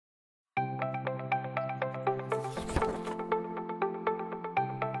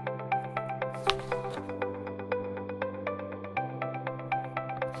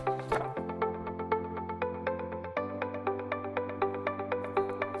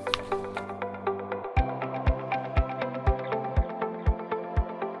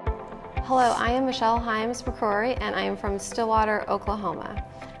Hello, I am Michelle Himes-McCrory and I am from Stillwater, Oklahoma.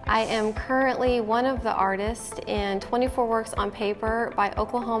 I am currently one of the artists in 24 Works on Paper by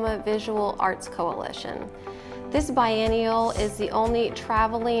Oklahoma Visual Arts Coalition. This biennial is the only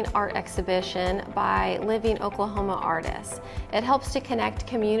traveling art exhibition by living Oklahoma artists. It helps to connect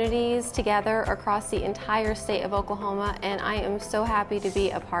communities together across the entire state of Oklahoma, and I am so happy to be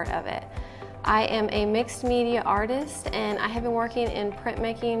a part of it. I am a mixed media artist and I have been working in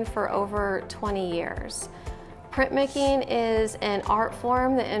printmaking for over 20 years. Printmaking is an art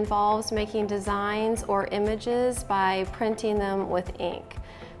form that involves making designs or images by printing them with ink.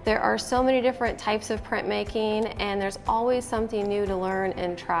 There are so many different types of printmaking and there's always something new to learn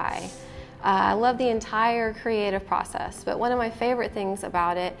and try. I love the entire creative process, but one of my favorite things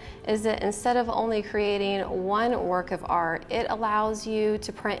about it is that instead of only creating one work of art, it allows you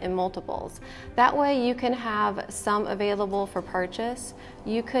to print in multiples. That way you can have some available for purchase.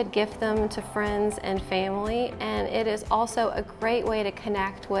 You could gift them to friends and family, and it is also a great way to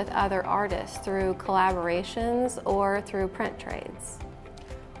connect with other artists through collaborations or through print trades.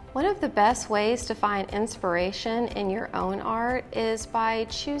 One of the best ways to find inspiration in your own art is by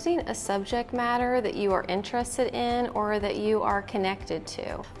choosing a subject matter that you are interested in or that you are connected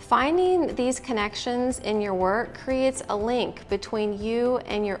to. Finding these connections in your work creates a link between you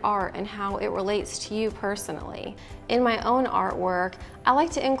and your art and how it relates to you personally. In my own artwork, I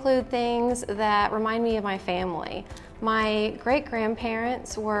like to include things that remind me of my family. My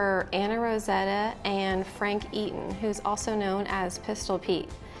great-grandparents were Anna Rosetta and Frank Eaton, who's also known as Pistol Pete.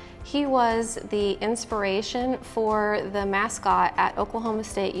 He was the inspiration for the mascot at Oklahoma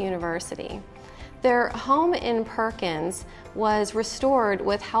State University. Their home in Perkins was restored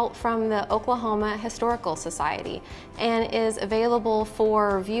with help from the Oklahoma Historical Society and is available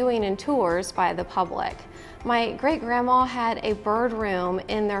for viewing and tours by the public. My great-grandma had a bird room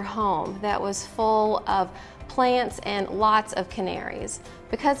in their home that was full of plants and lots of canaries.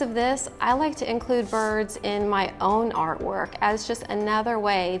 Because of this, I like to include birds in my own artwork as just another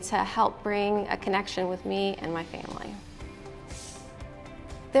way to help bring a connection with me and my family.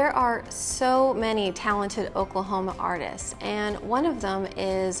 There are so many talented Oklahoma artists, and one of them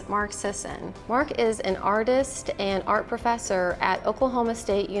is Mark Sisson. Mark is an artist and art professor at Oklahoma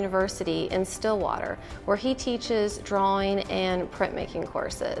State University in Stillwater, where he teaches drawing and printmaking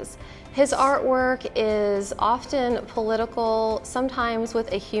courses. His artwork is often political, sometimes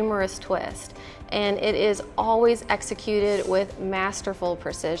with a humorous twist, and it is always executed with masterful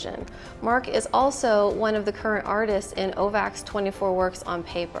precision. Mark is also one of the current artists in OVAC's 24 Works on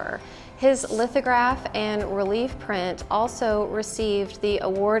Paper. His lithograph and relief print also received the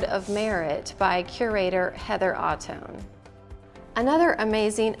Award of Merit by curator Heather Autone. Another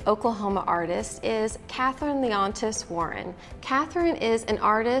amazing Oklahoma artist is Catherine Leontis Warren. Catherine is an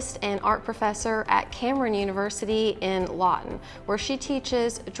artist and art professor at Cameron University in Lawton, where she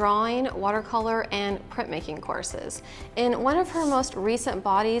teaches drawing, watercolor, and printmaking courses. In one of her most recent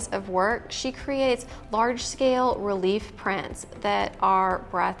bodies of work, she creates large-scale relief prints that are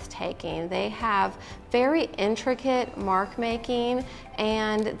breathtaking. They have very intricate mark making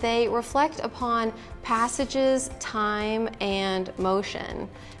and they reflect upon passages, time, and motion.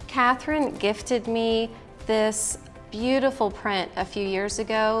 Catherine gifted me this beautiful print a few years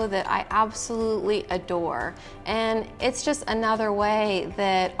ago that I absolutely adore, and it's just another way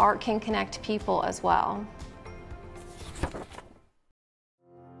that art can connect people as well.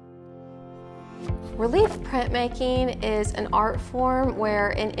 Relief printmaking is an art form where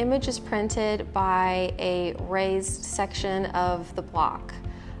an image is printed by a raised section of the block.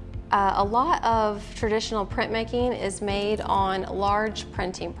 A lot of traditional printmaking is made on large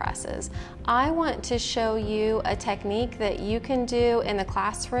printing presses. I want to show you a technique that you can do in the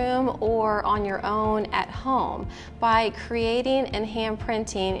classroom or on your own at home by creating and hand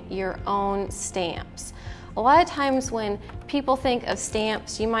printing your own stamps. A lot of times when people think of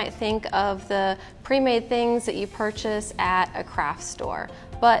stamps, you might think of the pre-made things that you purchase at a craft store.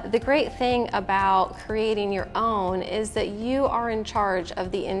 But the great thing about creating your own is that you are in charge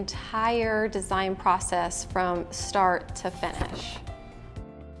of the entire design process from start to finish.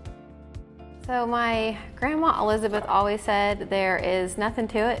 So my grandma Elizabeth always said there is nothing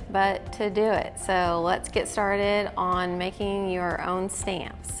to it but to do it. So let's get started on making your own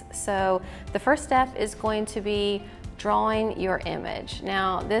stamps. So the first step is going to be drawing your image.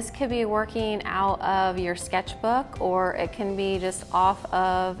 Now this could be working out of your sketchbook or it can be just off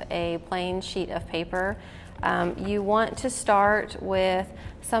of a plain sheet of paper. You want to start with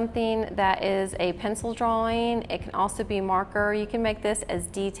something that is a pencil drawing. It can also be marker. You can make this as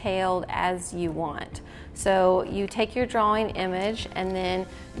detailed as you want. So you take your drawing image and then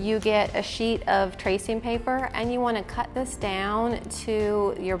you get a sheet of tracing paper and you want to cut this down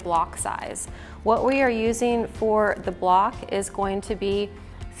to your block size. What we are using for the block is going to be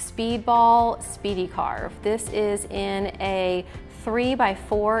Speedball Speedy Carve. This is in a 3 by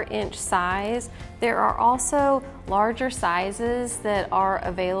 4 inch size. There are also larger sizes that are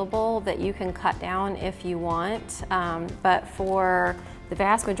available that you can cut down if you want, but for the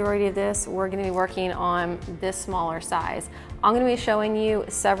vast majority of this, we're going to be working on this smaller size. I'm going to be showing you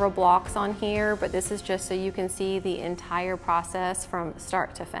several blocks on here, but this is just so you can see the entire process from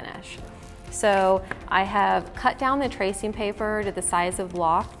start to finish. So I have cut down the tracing paper to the size of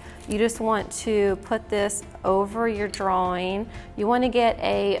block. You just want to put this over your drawing. You want to get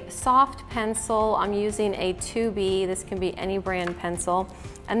a soft pencil. I'm using a 2B. This can be any brand pencil.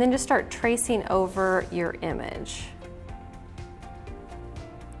 And then just start tracing over your image.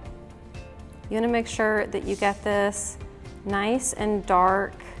 You want to make sure that you get this nice and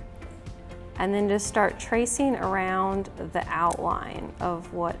dark, and then just start tracing around the outline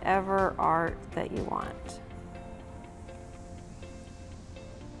of whatever art that you want.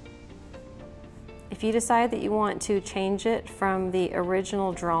 If you decide that you want to change it from the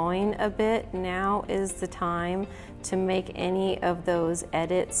original drawing a bit, now is the time to make any of those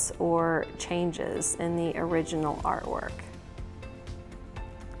edits or changes in the original artwork.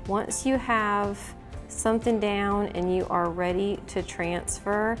 Once you have something down and you are ready to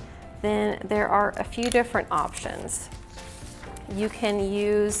transfer, then there are a few different options. You can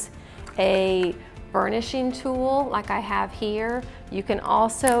use a burnishing tool like I have here. You can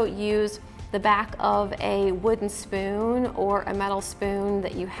also use the back of a wooden spoon or a metal spoon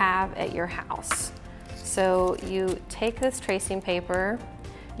that you have at your house. So you take this tracing paper,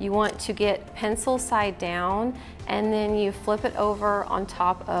 you want to get pencil side down, and then you flip it over on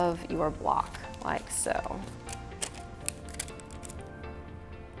top of your block, like so.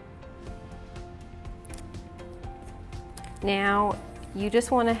 Now, you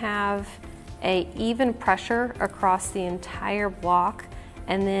just want to have an even pressure across the entire block,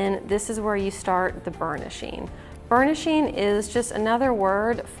 and then this is where you start the burnishing. Burnishing is just another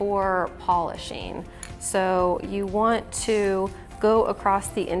word for polishing. So you want to go across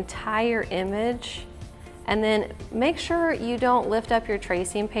the entire image, and then make sure you don't lift up your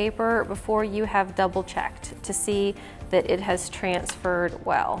tracing paper before you have double checked to see that it has transferred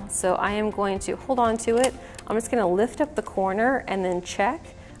well. So I am going to hold on to it. I'm just going to lift up the corner and then check.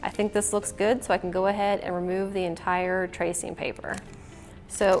 I think this looks good, so I can go ahead and remove the entire tracing paper.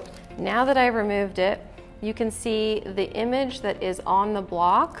 So now that I've removed it, you can see the image that is on the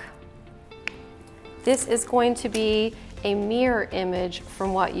block. This is going to be a mirror image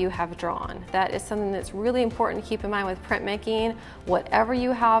from what you have drawn. That is something that's really important to keep in mind with printmaking. Whatever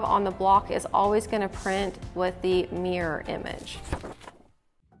you have on the block is always going to print with the mirror image.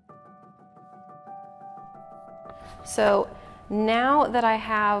 So now that I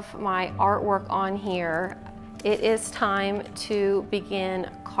have my artwork on here, it is time to begin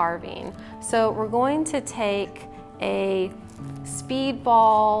carving. So we're going to take a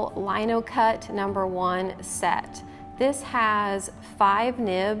Speedball Lino Cut #1 set. This has 5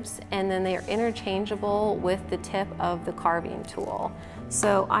 nibs, and then they are interchangeable with the tip of the carving tool.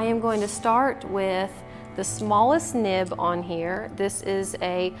 So I am going to start with the smallest nib on here. This is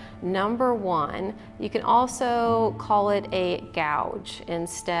a #1. You can also call it a gouge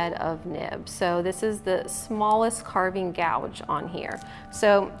instead of nib. So this is the smallest carving gouge on here.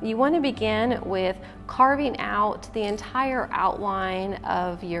 So you want to begin with carving out the entire outline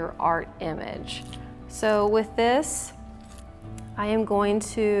of your art image. So with this, I am going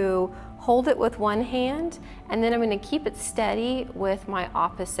to hold it with one hand, and then I'm going to keep it steady with my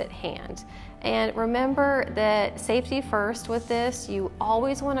opposite hand. And remember that safety first with this, you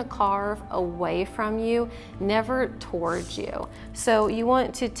always want to carve away from you, never towards you. So you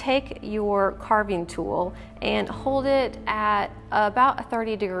want to take your carving tool and hold it at about a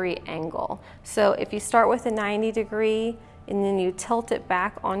 30-degree angle. So if you start with a 90-degree, and then you tilt it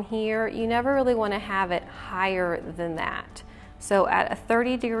back on here, you never really want to have it higher than that. So at a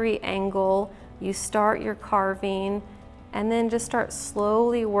 30-degree angle, you start your carving, and then just start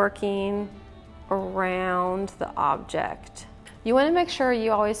slowly working around the object. You want to make sure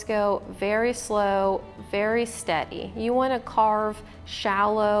you always go very slow, very steady. You want to carve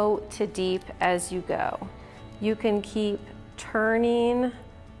shallow to deep as you go. You can keep turning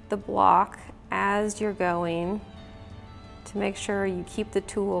the block as you're going. to make sure you keep the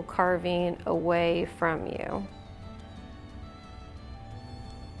tool carving away from you.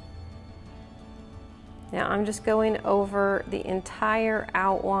 Now I'm just going over the entire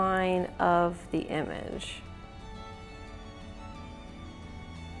outline of the image.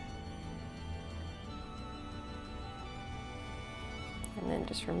 And then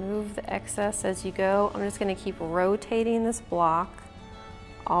just remove the excess as you go. I'm just going to keep rotating this block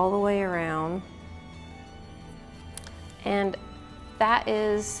all the way around. And that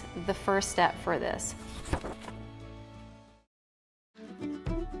is the first step for this.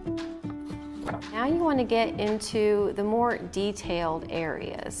 Now you want to get into the more detailed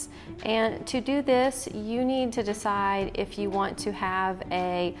areas. And to do this, you need to decide if you want to have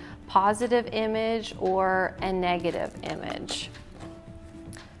a positive image or a negative image.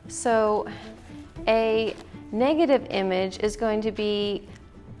 So a negative image is going to be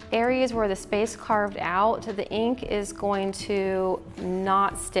areas where the space carved out, the ink is going to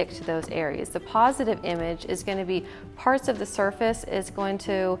not stick to those areas. The positive image is going to be parts of the surface is going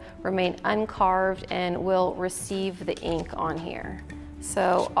to remain uncarved and will receive the ink on here.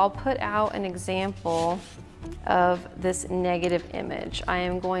 So I'll put out an example of this negative image. I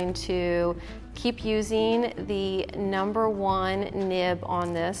am going to keep using the #1 nib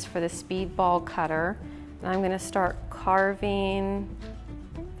on this for the Speedball cutter. And I'm going to start carving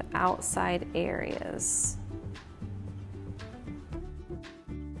the outside areas.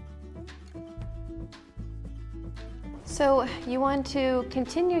 So you want to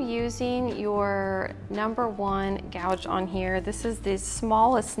continue using your #1 gouge on here. This is the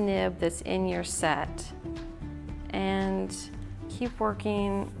smallest nib that's in your set. And keep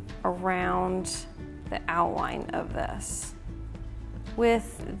working around the outline of this.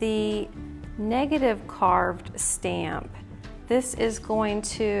 With the negative carved stamp, this is going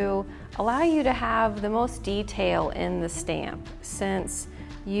to allow you to have the most detail in the stamp, since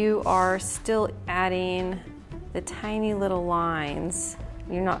you are still adding the tiny little lines.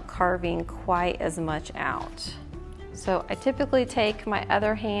 You're not carving quite as much out. So I typically take my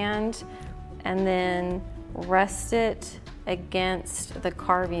other hand and then rest it against the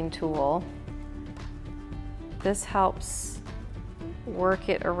carving tool. This helps work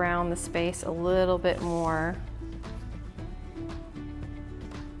it around the space a little bit more.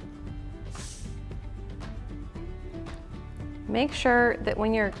 Make sure that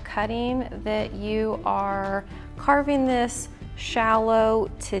when you're cutting that you are carving this shallow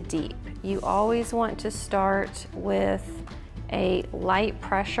to deep. You always want to start with a light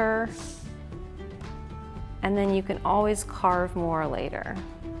pressure, and then you can always carve more later.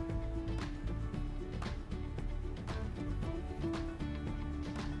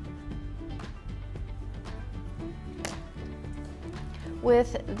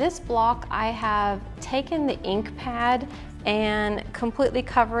 With this block, I have taken the ink pad and completely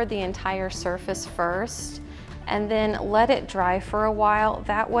covered the entire surface first, and then let it dry for a while.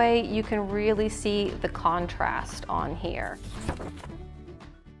 That way you can really see the contrast on here.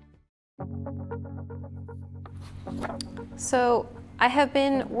 So I have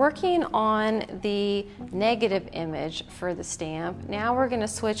been working on the negative image for the stamp. Now we're going to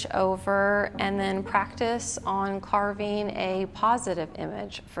switch over and then practice on carving a positive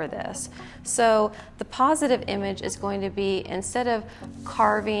image for this. So the positive image is going to be, instead of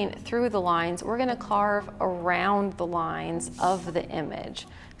carving through the lines, we're going to carve around the lines of the image.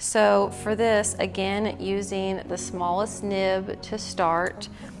 So for this, again, using the smallest nib to start,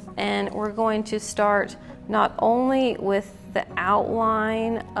 and we're going to start not only with the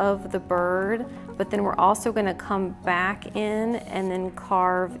outline of the bird, but then we're also going to come back in and then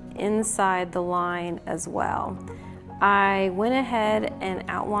carve inside the line as well. I went ahead and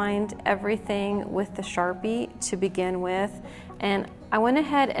outlined everything with the Sharpie to begin with, and I went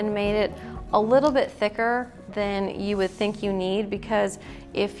ahead and made it a little bit thicker than you would think you need, because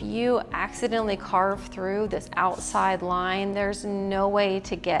if you accidentally carve through this outside line, there's no way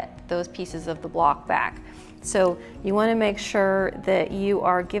to get those pieces of the block back. So you want to make sure that you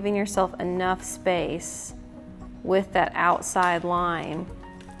are giving yourself enough space with that outside line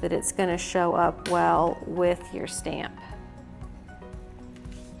that it's going to show up well with your stamp.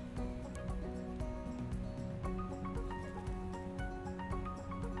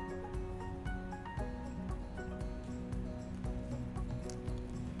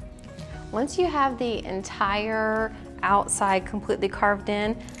 Once you have the entire outside completely carved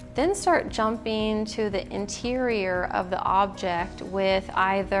in, then start jumping to the interior of the object with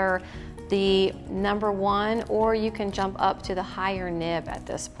either the #1, or you can jump up to the higher nib at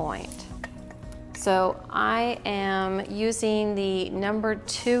this point. So I am using the number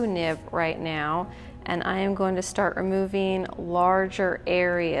 2 nib right now, and I am going to start removing larger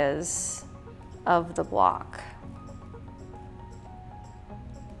areas of the block.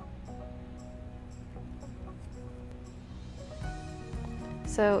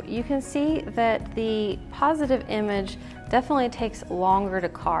 So you can see that the positive image definitely takes longer to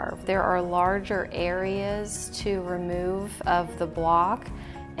carve. There are larger areas to remove of the block,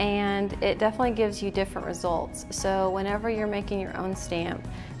 and it definitely gives you different results. So whenever you're making your own stamp,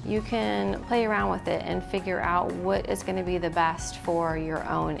 you can play around with it and figure out what is going to be the best for your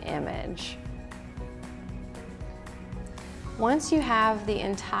own image. Once you have the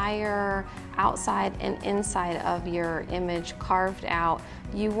entire outside and inside of your image carved out,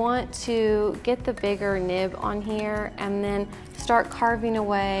 you want to get the bigger nib on here and then start carving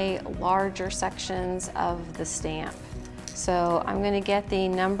away larger sections of the stamp. So I'm going to get the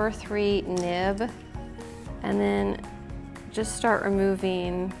number 3 nib and then just start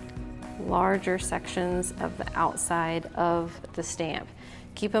removing larger sections of the outside of the stamp.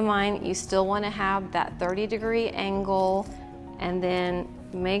 Keep in mind, you still want to have that 30-degree angle, and then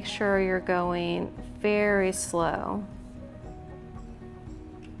make sure you're going very slow.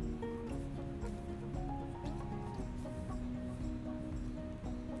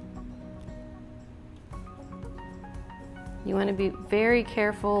 You want to be very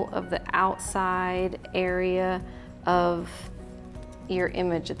careful of the outside area of your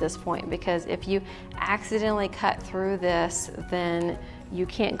image at this point, because if you accidentally cut through this, then you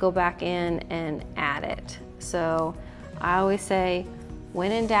can't go back in and add it. So I always say,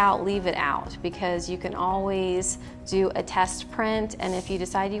 when in doubt, leave it out, because you can always do a test print, and if you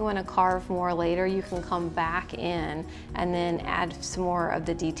decide you want to carve more later, you can come back in and then add some more of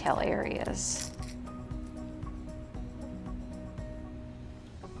the detail areas.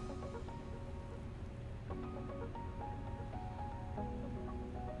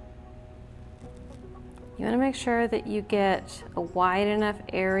 You want to make sure that you get a wide enough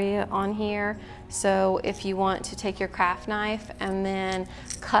area on here, so if you want to take your craft knife and then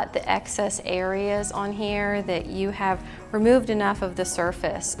cut the excess areas on here, that you have removed enough of the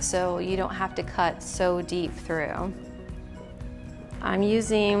surface so you don't have to cut so deep through. I'm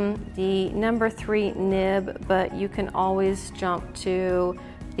using the number 3 nib, but you can always jump to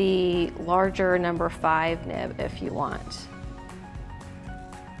the larger number 5 nib if you want.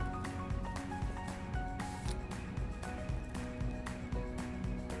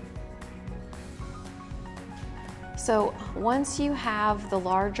 So once you have the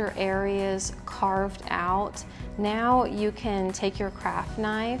larger areas carved out, now you can take your craft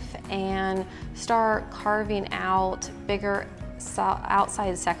knife and start carving out bigger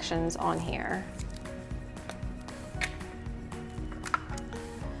outside sections on here.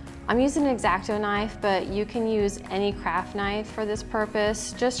 I'm using an X-Acto knife, but you can use any craft knife for this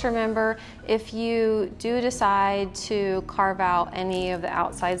purpose. Just remember, if you do decide to carve out any of the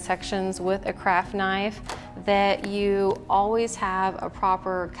outside sections with a craft knife, that you always have a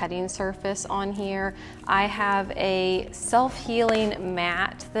proper cutting surface on here. I have a self-healing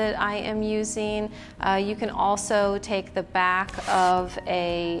mat that I am using. You can also take the back of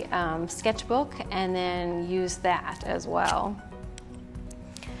a sketchbook and then use that as well.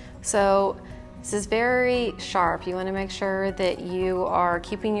 So this is very sharp. You want to make sure that you are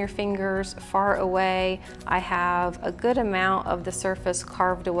keeping your fingers far away. I have a good amount of the surface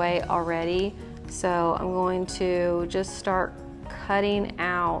carved away already. So I'm going to just start cutting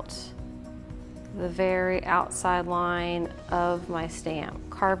out the very outside line of my stamp,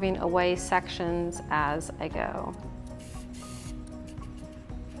 carving away sections as I go.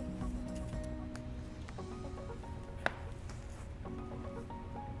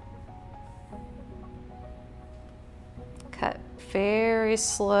 Cut very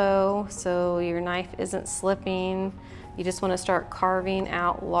slow so your knife isn't slipping. You just want to start carving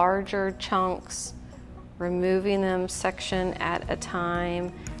out larger chunks, removing them section at a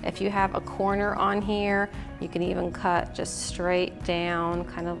time. If you have a corner on here, you can even cut just straight down,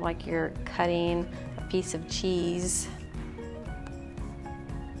 kind of like you're cutting a piece of cheese.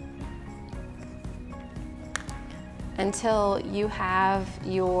 Until you have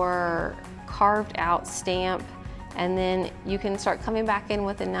your carved out stamp, and then you can start coming back in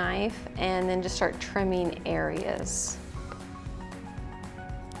with a knife and then just start trimming areas.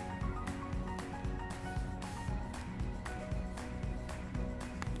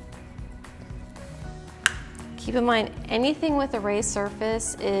 Keep in mind, anything with a raised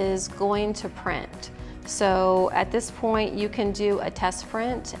surface is going to print. So at this point, you can do a test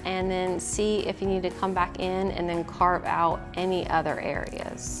print and then see if you need to come back in and then carve out any other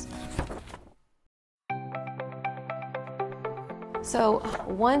areas. So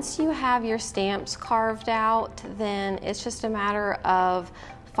once you have your stamps carved out, then it's just a matter of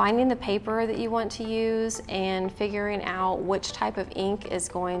finding the paper that you want to use and figuring out which type of ink is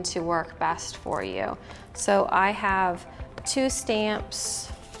going to work best for you. So I have 2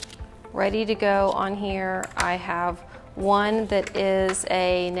 stamps ready to go on here. I have one that is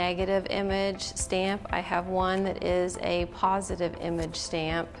a negative image stamp. I have one that is a positive image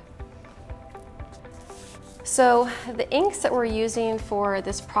stamp. So the inks that we're using for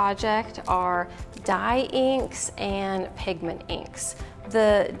this project are dye inks and pigment inks.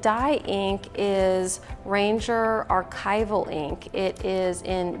 The dye ink is Ranger Archival ink. It is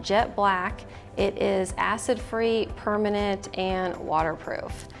in jet black. It is acid-free, permanent, and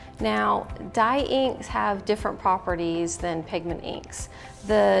waterproof. Now, dye inks have different properties than pigment inks.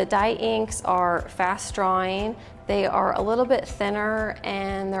 The dye inks are fast drying, they are a little bit thinner,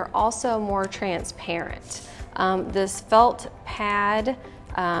 and they're also more transparent. This felt pad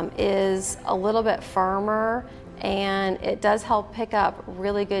is a little bit firmer, and it does help pick up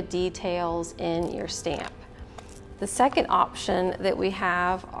really good details in your stamp. The second option that we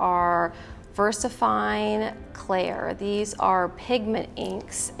have are VersaFine Clair. These are pigment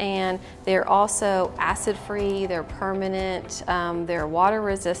inks, and they're also acid-free, they're permanent, they're water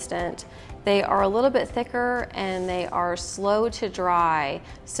resistant. They are a little bit thicker and they are slow to dry,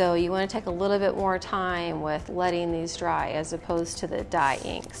 so you want to take a little bit more time with letting these dry as opposed to the dye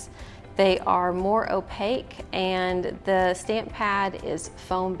inks. They are more opaque, and the stamp pad is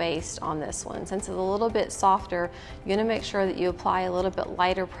foam based on this one. Since it's a little bit softer, you're going to make sure that you apply a little bit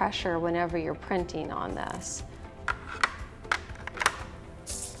lighter pressure whenever you're printing on this.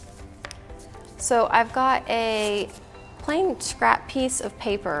 So I've got a plain scrap piece of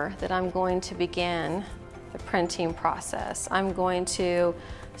paper that I'm going to begin the printing process. I'm going to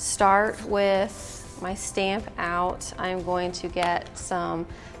start with my stamp out. I'm going to get some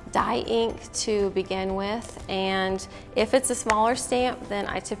dye ink to begin with, and if it's a smaller stamp, then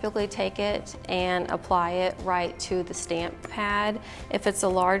I typically take it and apply it right to the stamp pad. If it's a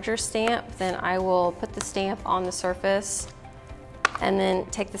larger stamp, then I will put the stamp on the surface and then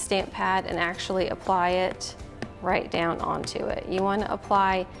take the stamp pad and actually apply it right down onto it. You want to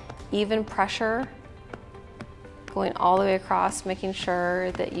apply even pressure going all the way across, making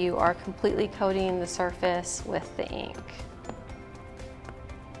sure that you are completely coating the surface with the ink.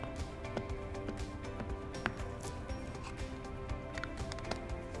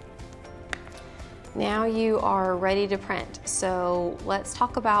 Now you are ready to print. So let's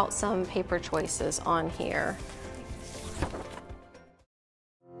talk about some paper choices on here.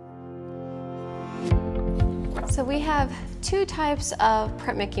 So we have 2 types of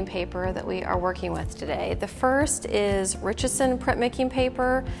printmaking paper that we are working with today. The first is Richardson printmaking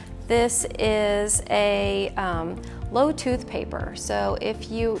paper. This is a low tooth paper. So if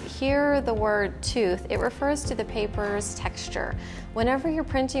you hear the word tooth, it refers to the paper's texture. Whenever you're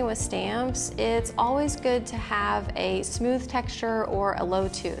printing with stamps, it's always good to have a smooth texture or a low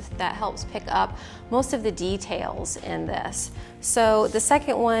tooth. That helps pick up most of the details in this. So the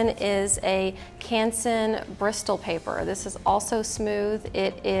second one is a Canson Bristol paper. This is also smooth.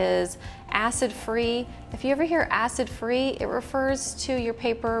 It is acid-free. If you ever hear acid-free, it refers to your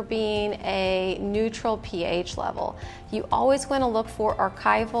paper being a neutral pH level. You always want to look for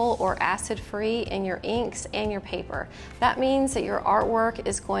archival or acid-free in your inks and your paper. That means that your artwork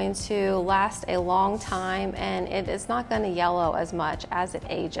is going to last a long time and it is not going to yellow as much as it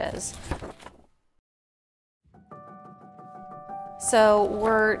ages. So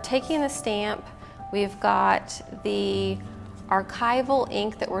we're taking the stamp, we've got the archival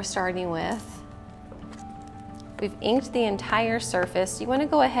ink that we're starting with. We've inked the entire surface. You want to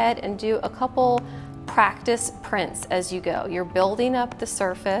go ahead and do a couple practice prints as you go. You're building up the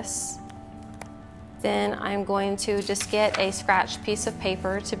surface. Then I'm going to just get a scratched piece of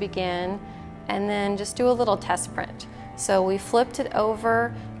paper to begin and then just do a little test print. So we flipped it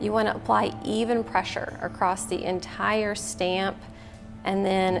over. You want to apply even pressure across the entire stamp, and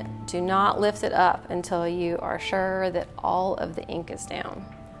then do not lift it up until you are sure that all of the ink is down.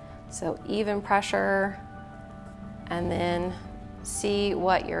 So even pressure, and then see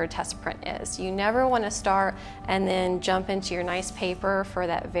what your test print is. You never want to start and then jump into your nice paper for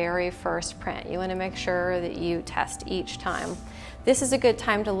that very first print. You want to make sure that you test each time. This is a good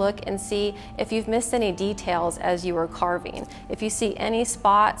time to look and see if you've missed any details as you were carving. If you see any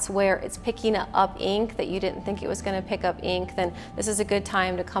spots where it's picking up ink that you didn't think it was going to pick up ink, then this is a good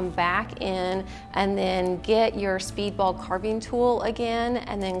time to come back in and then get your Speedball carving tool again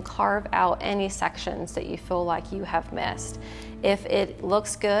and then carve out any sections that you feel like you have missed. If it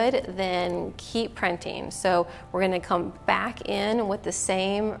looks good, then keep printing. So we're going to come back in with the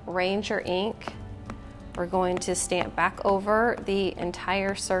same Ranger ink. We're going to stamp back over the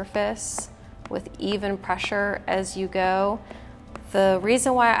entire surface with even pressure as you go. The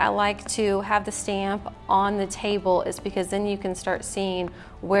reason why I like to have the stamp on the table is because then you can start seeing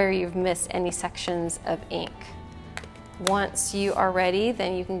where you've missed any sections of ink. Once you are ready,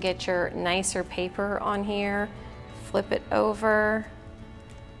 then you can get your nicer paper on here, flip it over,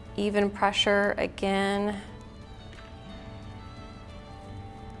 even pressure again.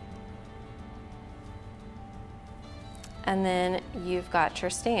 And then you've got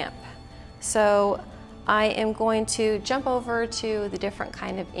your stamp. So I am going to jump over to the different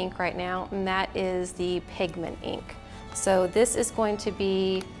kind of ink right now, and that is the pigment ink. So this is going to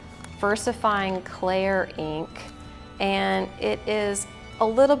be Versifying Clair ink, and it is a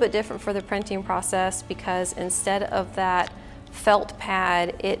little bit different for the printing process because instead of that felt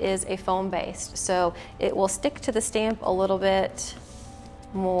pad, it is a foam based. So it will stick to the stamp a little bit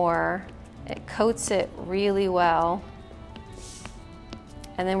more. It coats it really well.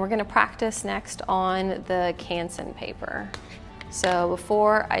 And then we're going to practice next on the Canson paper. So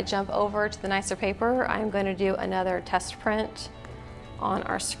before I jump over to the nicer paper, I'm going to do another test print on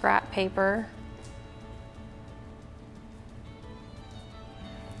our scrap paper.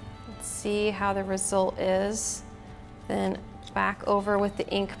 Let's see how the result is. Then back over with the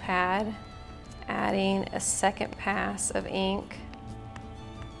ink pad, adding a second pass of ink.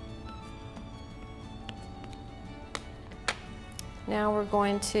 Now we're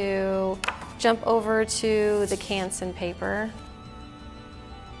going to jump over to the Canson paper.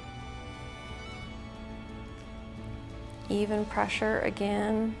 Even pressure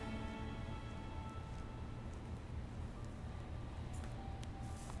again.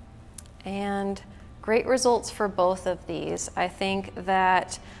 And great results for both of these. I think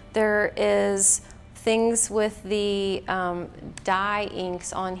that there is things with the dye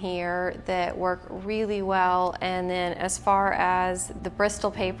inks on here that work really well, and then as far as the Bristol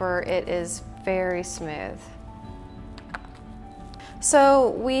paper, it is very smooth.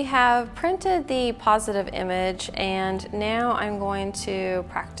 So we have printed the positive image, and now I'm going to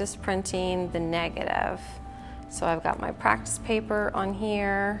practice printing the negative. So I've got my practice paper on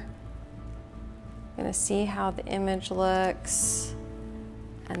here. I'm going to see how the image looks,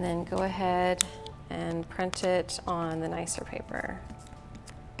 and then go ahead and print it on the nicer paper.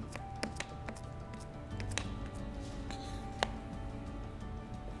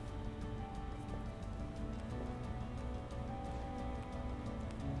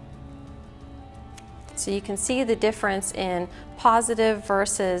 So you can see the difference in positive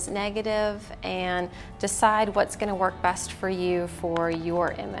versus negative and decide what's going to work best for you for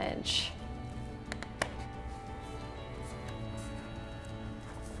your image.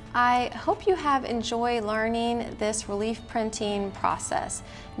 I hope you have enjoyed learning this relief printing process.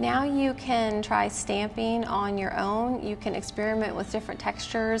 Now you can try stamping on your own. You can experiment with different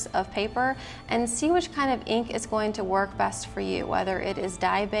textures of paper and see which kind of ink is going to work best for you, whether it is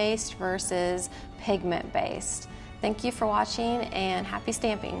dye-based versus pigment-based. Thank you for watching, and happy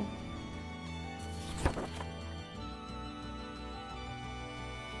stamping.